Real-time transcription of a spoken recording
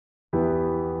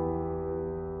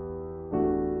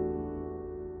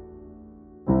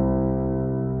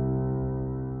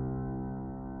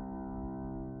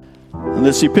On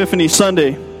this Epiphany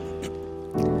Sunday,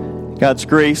 God's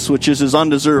grace, which is His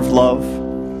undeserved love,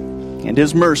 and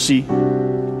His mercy,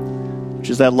 which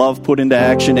is that love put into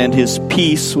action, and His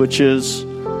peace, which is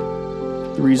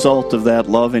the result of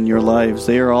that love in your lives,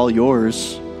 they are all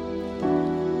yours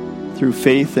through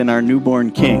faith in our newborn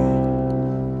King.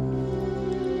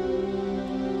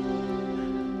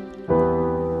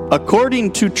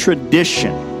 According to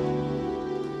tradition,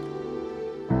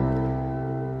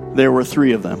 there were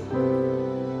 3 of them,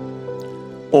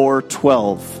 or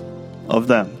 12 of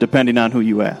them, depending on who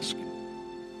you ask.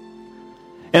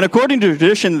 And according to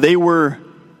tradition, they were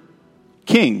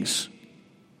kings.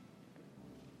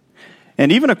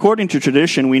 And even according to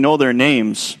tradition, we know their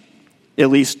names, at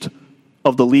least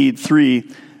of the lead 3.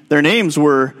 Their names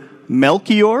were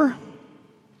Melchior,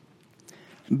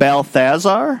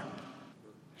 Balthazar,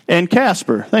 and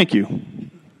Casper. Thank you.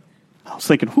 I was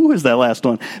thinking, who is that last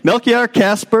one? Melchior,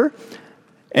 Casper,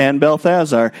 and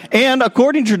Balthazar. And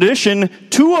according to tradition,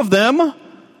 2 of them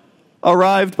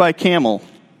arrived by camel,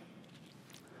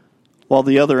 while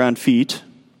the other on feet.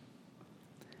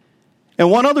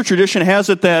 And one other tradition has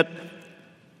it that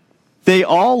they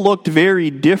all looked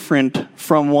very different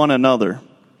from one another,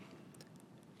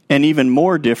 and even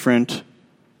more different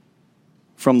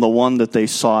from the one that they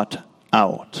sought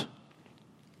out.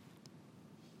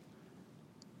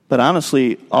 But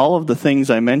honestly, all of the things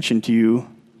I mentioned to you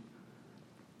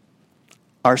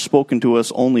are spoken to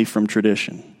us only from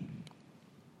tradition.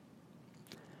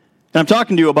 And I'm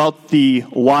talking to you about the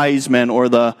wise men, or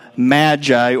the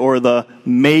magi, or the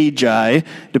magi,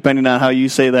 depending on how you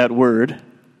say that word.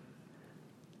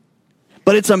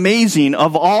 But it's amazing,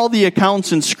 of all the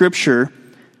accounts in Scripture,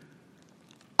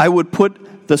 I would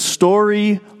put the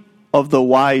story of the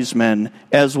wise men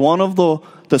as one of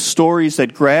the stories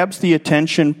that grabs the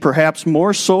attention, perhaps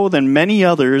more so than many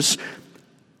others,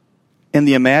 and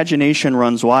the imagination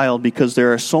runs wild because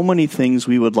there are so many things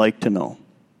we would like to know.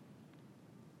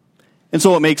 And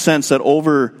so it makes sense that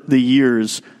over the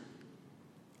years,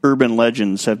 urban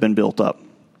legends have been built up.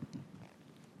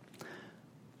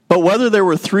 But whether there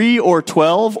were 3 or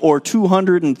 12 or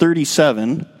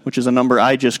 237, which is a number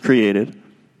I just created,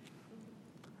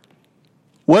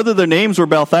 whether their names were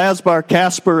Balthazar,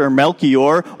 Casper, or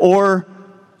Melchior, or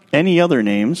any other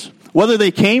names, whether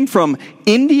they came from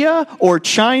India or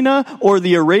China or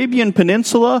the Arabian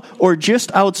Peninsula or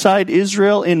just outside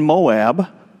Israel in Moab,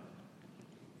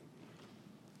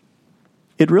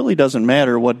 it really doesn't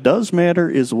matter. What does matter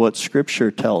is what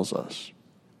Scripture tells us.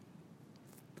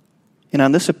 And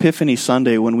on this Epiphany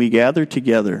Sunday, when we gather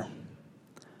together,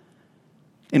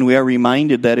 and we are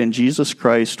reminded that in Jesus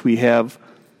Christ we have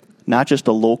not just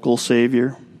a local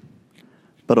Savior,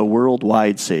 but a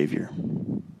worldwide Savior,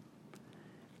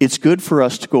 it's good for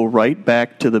us to go right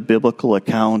back to the biblical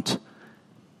account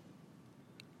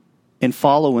and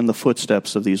follow in the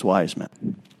footsteps of these wise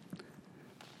men.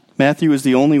 Matthew is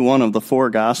the only one of the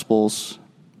 4 Gospels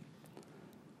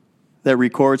that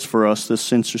records for us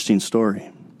this interesting story.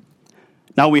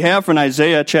 Now we have from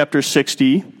Isaiah chapter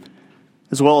 60,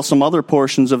 as well as some other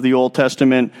portions of the Old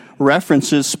Testament,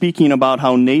 references speaking about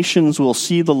how nations will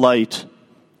see the light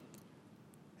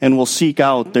and will seek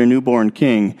out their newborn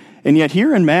king. And yet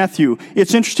here in Matthew,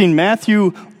 it's interesting,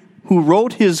 Matthew, who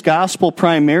wrote his gospel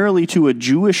primarily to a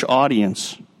Jewish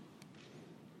audience,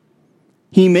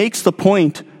 he makes the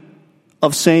point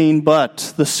of saying,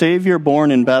 but the Savior born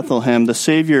in Bethlehem, the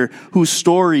Savior whose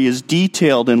story is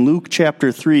detailed in Luke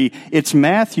chapter 3, it's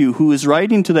Matthew who is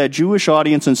writing to that Jewish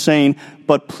audience and saying,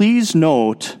 but please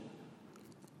note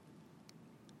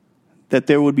that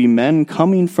there would be men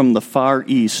coming from the far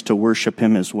east to worship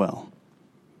him as well.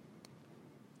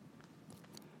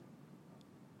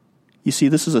 You see,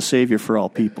 this is a Savior for all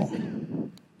people.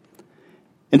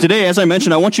 And today, as I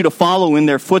mentioned, I want you to follow in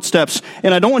their footsteps.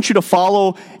 And I don't want you to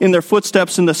follow in their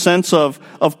footsteps in the sense of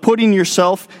putting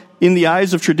yourself in the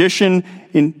eyes of tradition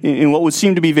in what would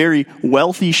seem to be very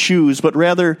wealthy shoes, but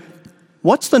rather,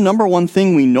 what's the number one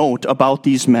thing we note about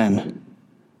these men?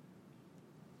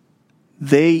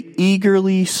 They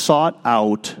eagerly sought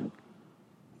out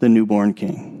the newborn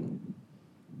king.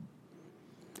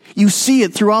 You see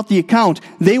it throughout the account.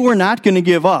 They were not going to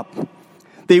give up.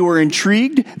 They were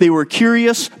intrigued, they were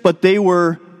curious, but they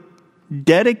were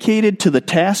dedicated to the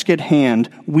task at hand.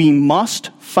 We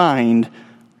must find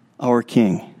our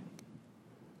king.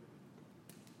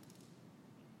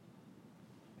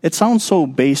 It sounds so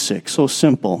basic, so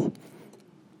simple.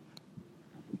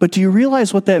 But do you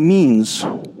realize what that means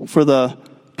for the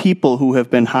people who have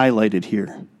been highlighted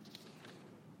here?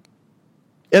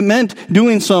 It meant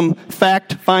doing some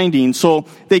fact finding. So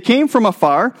they came from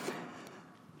afar.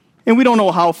 And we don't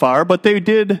know how far, but they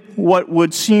did what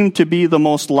would seem to be the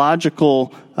most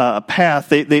logical path.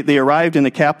 They arrived in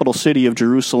the capital city of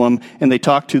Jerusalem, and they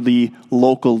talked to the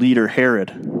local leader,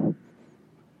 Herod.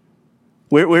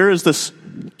 Where is this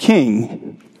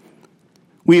king?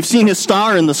 We have seen his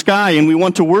star in the sky, and we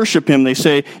want to worship him, they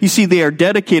say. You see, they are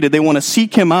dedicated. They want to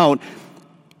seek him out.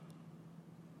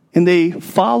 And they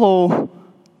follow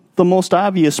the most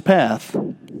obvious path.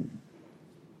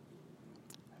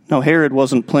 Now, Herod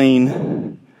wasn't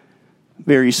playing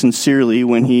very sincerely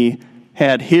when he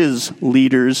had his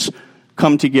leaders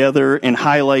come together and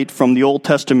highlight from the Old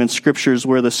Testament scriptures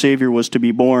where the Savior was to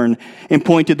be born and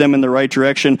pointed them in the right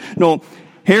direction. No,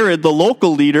 Herod, the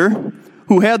local leader,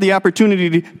 who had the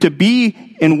opportunity to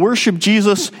be and worship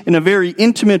Jesus in a very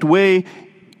intimate way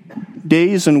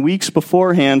days and weeks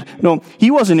beforehand, no,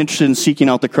 he wasn't interested in seeking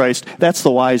out the Christ. That's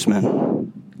the wise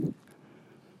men.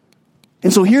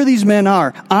 And so here these men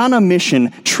are, on a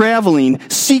mission, traveling,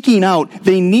 seeking out.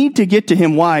 They need to get to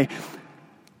him. Why?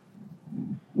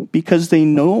 Because they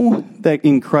know that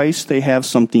in Christ they have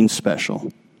something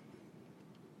special.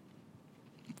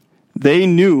 They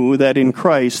knew that in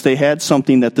Christ they had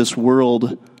something that this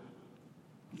world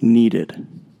needed.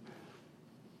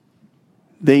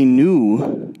 They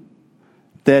knew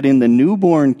that in the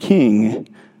newborn king,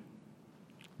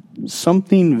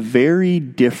 something very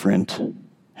different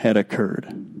had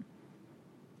occurred.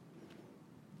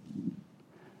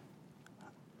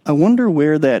 I wonder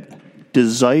where that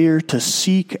desire to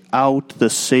seek out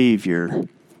the Savior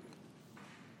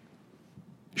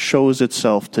shows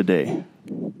itself today.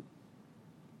 Do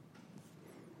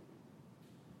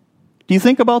you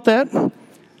think about that?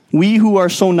 We who are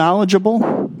so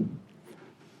knowledgeable,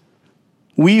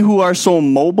 we who are so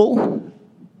mobile,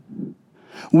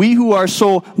 we who are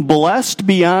so blessed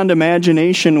beyond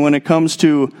imagination when it comes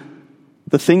to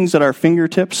the things at our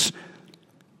fingertips.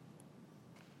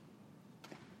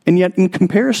 And yet, in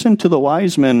comparison to the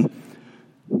wise men,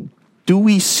 do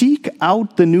we seek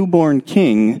out the newborn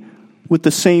king with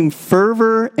the same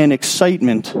fervor and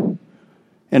excitement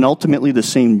and ultimately the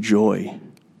same joy?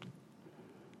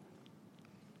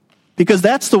 Because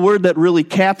that's the word that really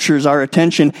captures our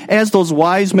attention as those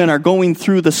wise men are going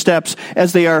through the steps,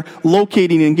 as they are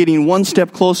locating and getting one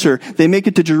step closer. They make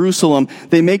it to Jerusalem.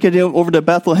 They make it over to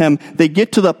Bethlehem. They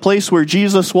get to the place where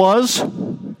Jesus was.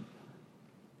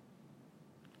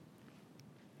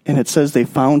 And it says they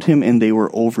found him and they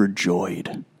were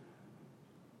overjoyed.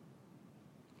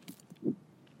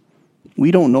 We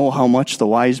don't know how much the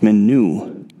wise men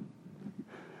knew.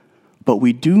 But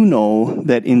we do know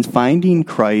that in finding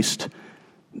Christ,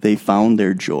 they found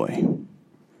their joy.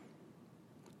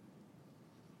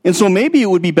 And so maybe it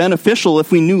would be beneficial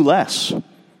if we knew less.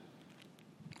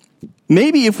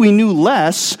 Maybe if we knew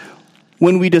less,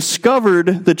 when we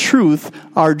discovered the truth,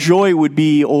 our joy would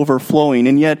be overflowing.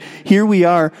 And yet, here we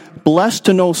are, blessed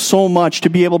to know so much, to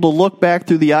be able to look back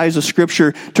through the eyes of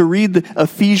Scripture, to read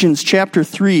Ephesians chapter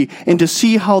 3, and to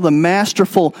see how the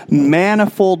masterful,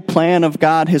 manifold plan of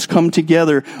God has come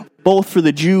together, both for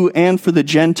the Jew and for the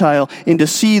Gentile, and to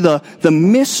see the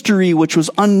mystery which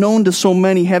was unknown to so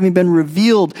many having been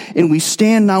revealed. And we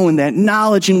stand now in that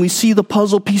knowledge, and we see the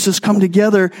puzzle pieces come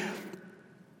together.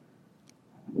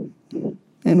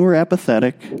 And we're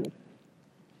apathetic.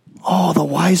 Oh, the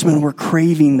wise men were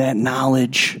craving that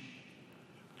knowledge.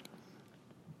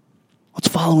 Let's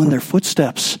follow in their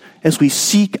footsteps as we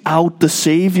seek out the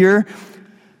Savior,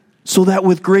 so that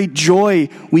with great joy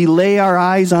we lay our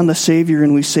eyes on the Savior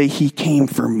and we say, He came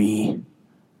for me.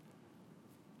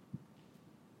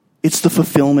 It's the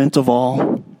fulfillment of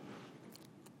all.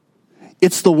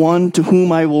 It's the one to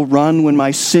whom I will run when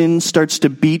my sin starts to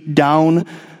beat down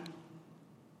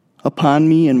upon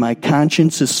me and my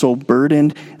conscience is so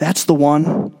burdened. That's the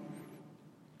one.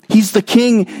 He's the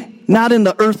king, not in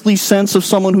the earthly sense of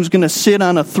someone who's going to sit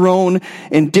on a throne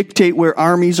and dictate where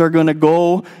armies are going to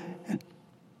go,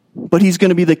 but he's going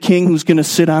to be the king who's going to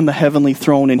sit on the heavenly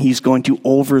throne, and he's going to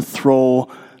overthrow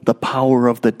the power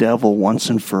of the devil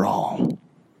once and for all.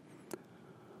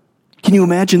 Can you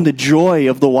imagine the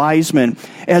joy of the wise men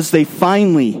as they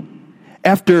finally,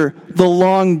 after the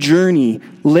long journey,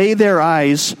 lay their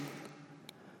eyes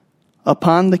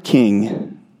upon the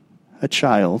king, a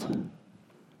child,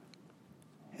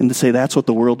 and to say that's what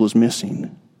the world was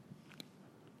missing?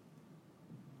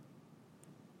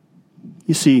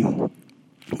 You see,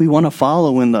 we want to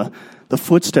follow in the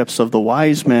footsteps of the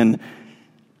wise men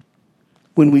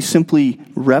when we simply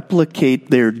replicate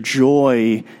their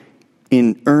joy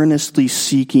in earnestly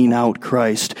seeking out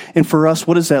Christ. And for us,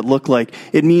 what does that look like?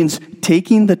 It means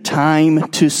taking the time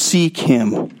to seek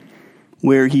Him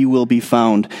where he will be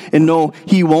found. And no,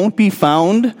 he won't be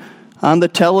found on the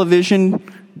television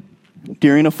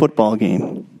during a football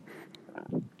game.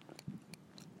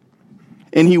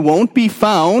 And he won't be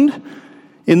found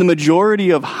in the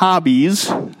majority of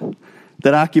hobbies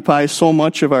that occupy so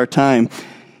much of our time.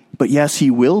 But yes,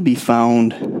 he will be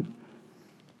found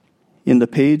in the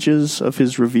pages of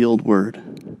his revealed word.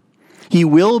 He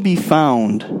will be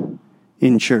found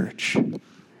in church.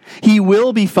 He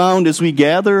will be found as we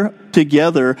gather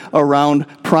together around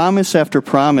promise after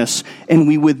promise, and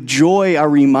we with joy are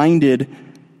reminded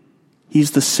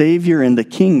he's the Savior and the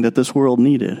King that this world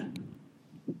needed.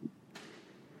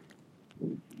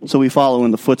 So we follow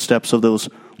in the footsteps of those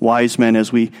wise men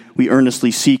as we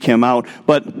earnestly seek him out.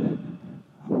 But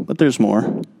there's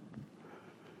more.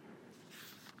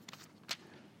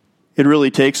 It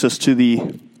really takes us to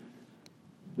the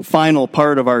final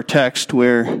part of our text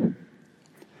where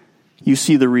you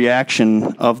see the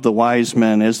reaction of the wise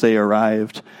men as they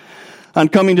arrived. On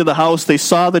coming to the house, they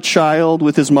saw the child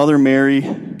with his mother Mary.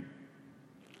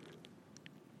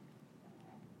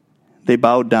 They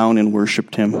bowed down and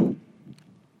worshiped him.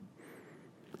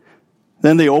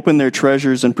 Then they opened their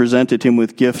treasures and presented him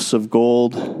with gifts of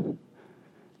gold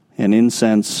and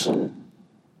incense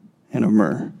and of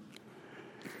myrrh.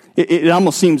 It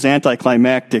almost seems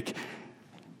anticlimactic.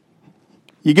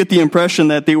 You get the impression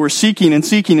that they were seeking and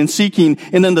seeking and seeking,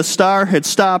 and then the star had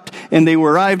stopped, and they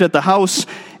arrived at the house,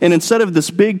 and instead of this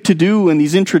big to-do and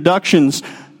these introductions,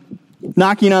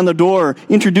 knocking on the door,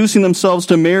 introducing themselves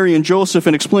to Mary and Joseph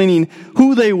and explaining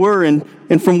who they were and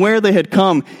from where they had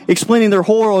come, explaining their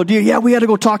whole ordeal. Yeah, we had to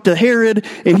go talk to Herod,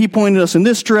 and he pointed us in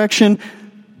this direction.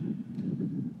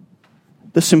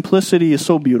 The simplicity is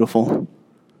so beautiful.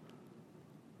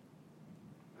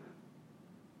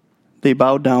 They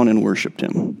bowed down and worshiped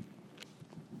him.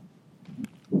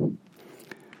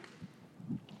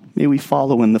 May we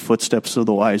follow in the footsteps of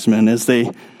the wise men as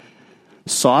they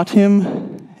sought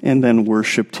him and then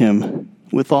worshiped him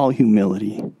with all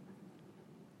humility.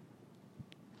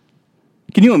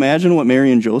 Can you imagine what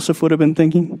Mary and Joseph would have been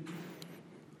thinking?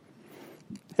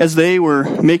 As they were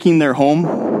making their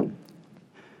home,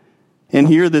 and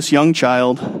here this young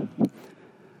child,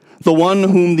 the one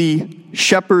whom the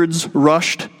shepherds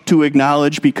rushed to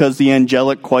acknowledge because the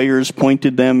angelic choirs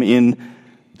pointed them in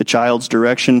the child's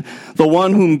direction, the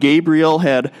one whom Gabriel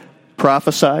had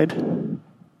prophesied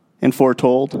and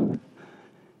foretold.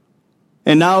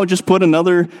 And now just put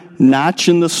another notch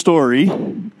in the story,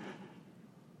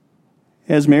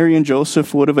 as Mary and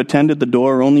Joseph would have attended the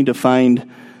door only to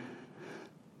find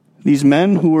these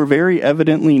men who were very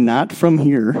evidently not from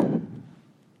here,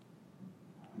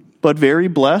 but very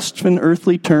blessed in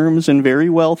earthly terms and very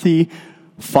wealthy,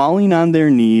 falling on their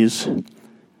knees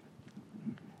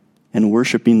and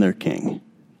worshiping their king.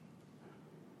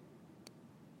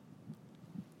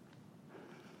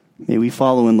 May we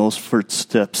follow in those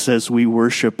footsteps as we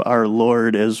worship our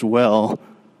Lord as well,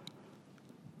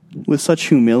 with such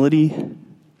humility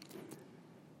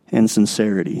and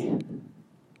sincerity.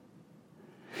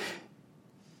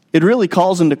 It really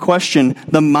calls into question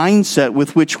the mindset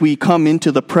with which we come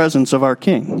into the presence of our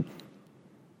King.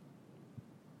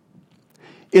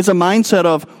 It's a mindset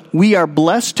of, we are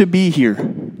blessed to be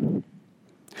here.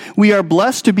 We are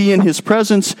blessed to be in his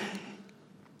presence.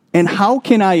 And how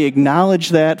can I acknowledge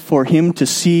that for him to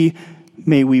see?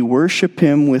 May we worship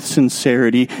him with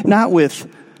sincerity, not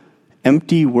with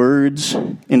empty words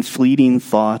and fleeting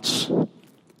thoughts,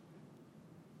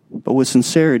 but with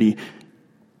sincerity.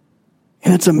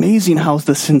 And it's amazing how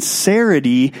the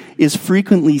sincerity is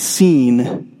frequently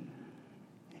seen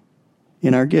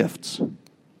in our gifts.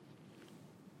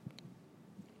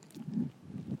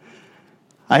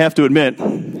 I have to admit,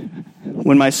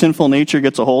 when my sinful nature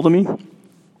gets a hold of me,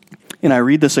 and I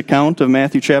read this account of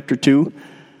Matthew chapter 2,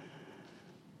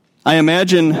 I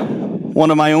imagine one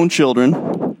of my own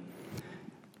children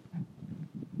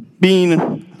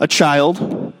being a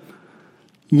child,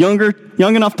 young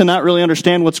enough to not really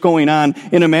understand what's going on,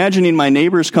 and imagining my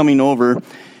neighbors coming over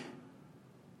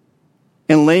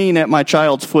and laying at my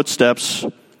child's footsteps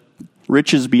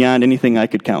riches beyond anything I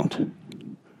could count,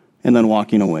 and then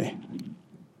walking away.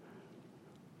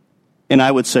 And I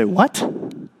would say, what?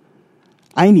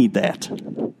 I need that.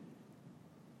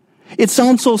 It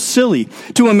sounds so silly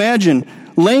to imagine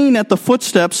laying at the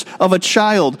footsteps of a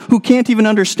child who can't even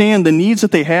understand the needs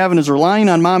that they have and is relying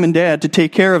on mom and dad to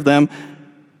take care of them.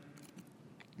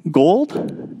 Gold?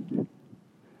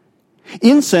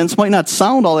 Incense might not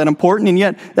sound all that important, and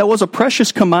yet that was a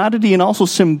precious commodity and also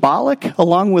symbolic,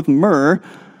 along with myrrh,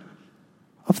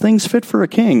 of things fit for a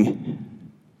king.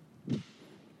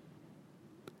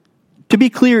 To be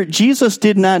clear, Jesus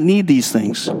did not need these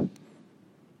things,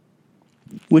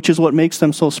 which is what makes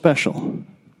them so special.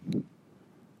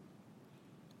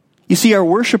 You see, our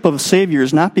worship of a Savior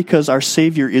is not because our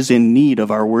Savior is in need of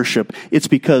our worship. It's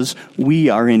because we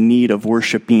are in need of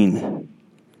worshiping.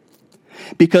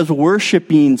 Because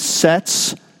worshiping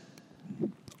sets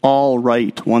all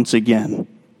right once again.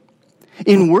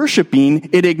 In worshiping,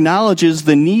 it acknowledges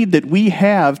the need that we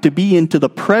have to be into the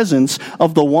presence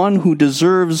of the one who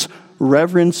deserves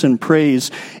reverence and praise.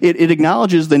 It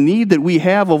acknowledges the need that we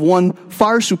have of one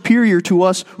far superior to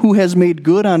us who has made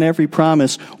good on every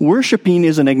promise. Worshiping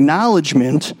is an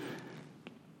acknowledgement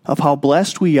of how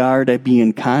blessed we are to be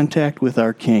in contact with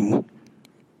our King.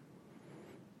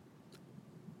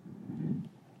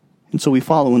 And so we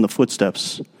follow in the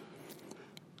footsteps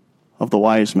of the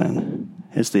wise men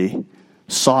as they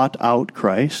sought out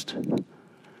Christ,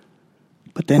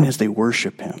 but then as they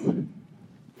worship him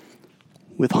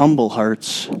with humble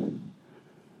hearts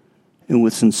and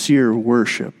with sincere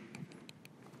worship.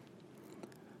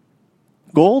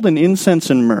 Gold and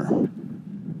incense and myrrh.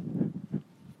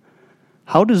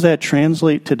 How does that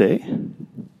translate today?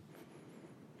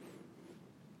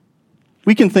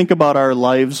 We can think about our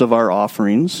lives of our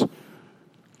offerings.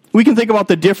 We can think about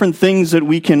the different things that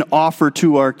we can offer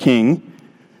to our King.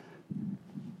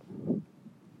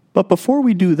 But before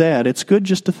we do that, it's good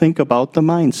just to think about the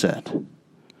mindset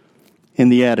and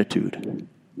the attitude.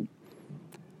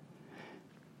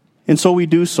 And so we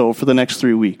do so for the next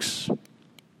 3 weeks.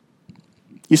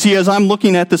 You see, as I'm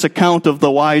looking at this account of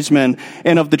the wise men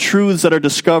and of the truths that are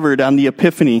discovered on the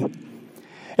Epiphany,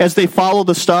 as they follow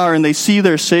the star and they see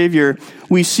their Savior,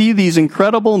 we see these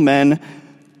incredible men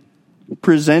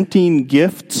presenting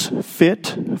gifts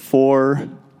fit for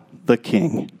the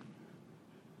King.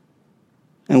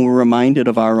 And we're reminded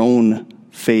of our own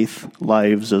faith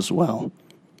lives as well.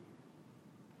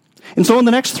 And so in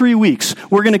the next 3 weeks,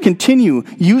 we're going to continue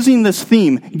using this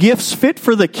theme, gifts fit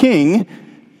for the King,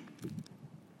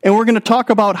 and we're going to talk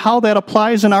about how that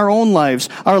applies in our own lives,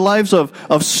 our lives of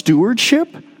stewardship,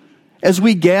 as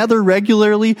we gather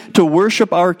regularly to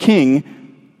worship our King.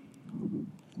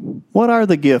 What are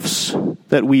the gifts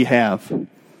that we have?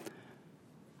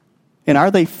 And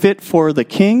are they fit for the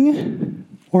King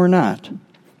or not?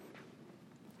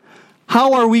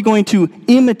 How are we going to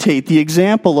imitate the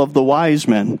example of the wise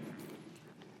men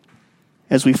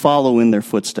as we follow in their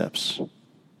footsteps?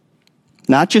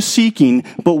 Not just seeking,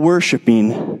 but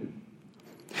worshiping.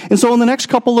 And so in the next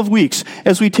couple of weeks,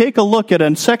 as we take a look at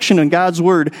a section in God's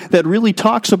Word that really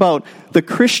talks about the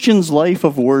Christian's life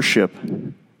of worship,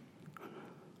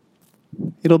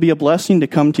 it'll be a blessing to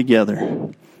come together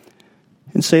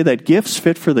and say that gifts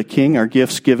fit for the King are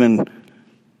gifts given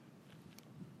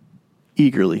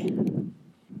eagerly,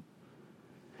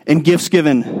 and gifts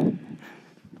given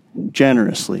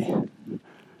generously,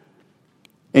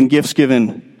 and gifts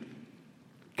given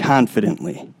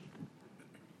confidently.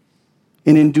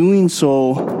 And in doing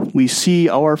so, we see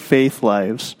our faith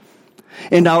lives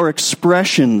and our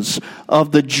expressions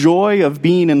of the joy of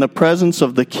being in the presence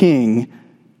of the King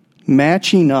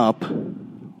matching up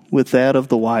with that of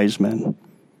the wise men.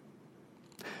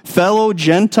 Fellow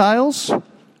Gentiles,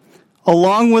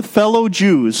 along with fellow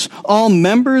Jews, all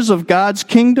members of God's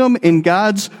kingdom and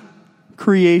God's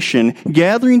creation,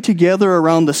 gathering together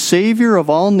around the Savior of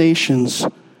all nations,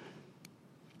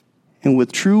 and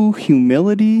with true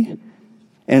humility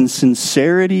and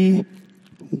sincerity,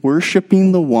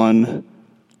 worshiping the one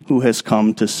who has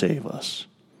come to save us.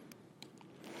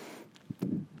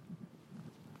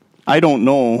 I don't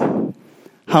know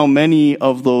how many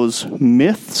of those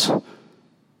myths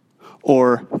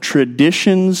or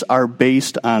traditions are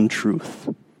based on truth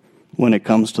when it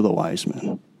comes to the wise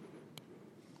men.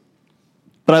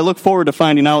 But I look forward to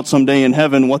finding out someday in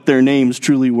heaven what their names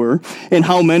truly were and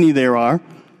how many there are.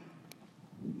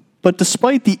 But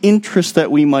despite the interest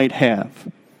that we might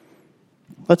have,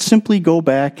 let's simply go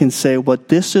back and say, "But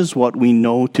this is what we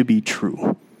know to be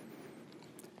true,"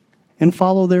 and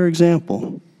follow their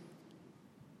example.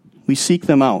 We seek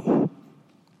them out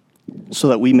so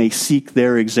that we may seek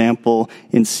their example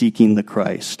in seeking the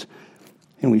Christ.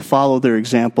 And we follow their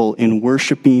example in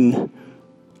worshiping,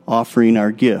 offering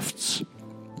our gifts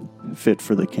fit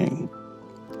for the King.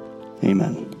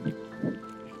 Amen.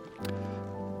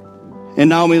 And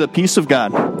now may the peace of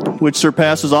God, which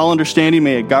surpasses all understanding,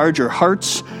 may it guard your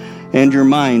hearts and your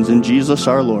minds in Jesus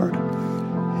our Lord.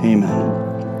 Amen.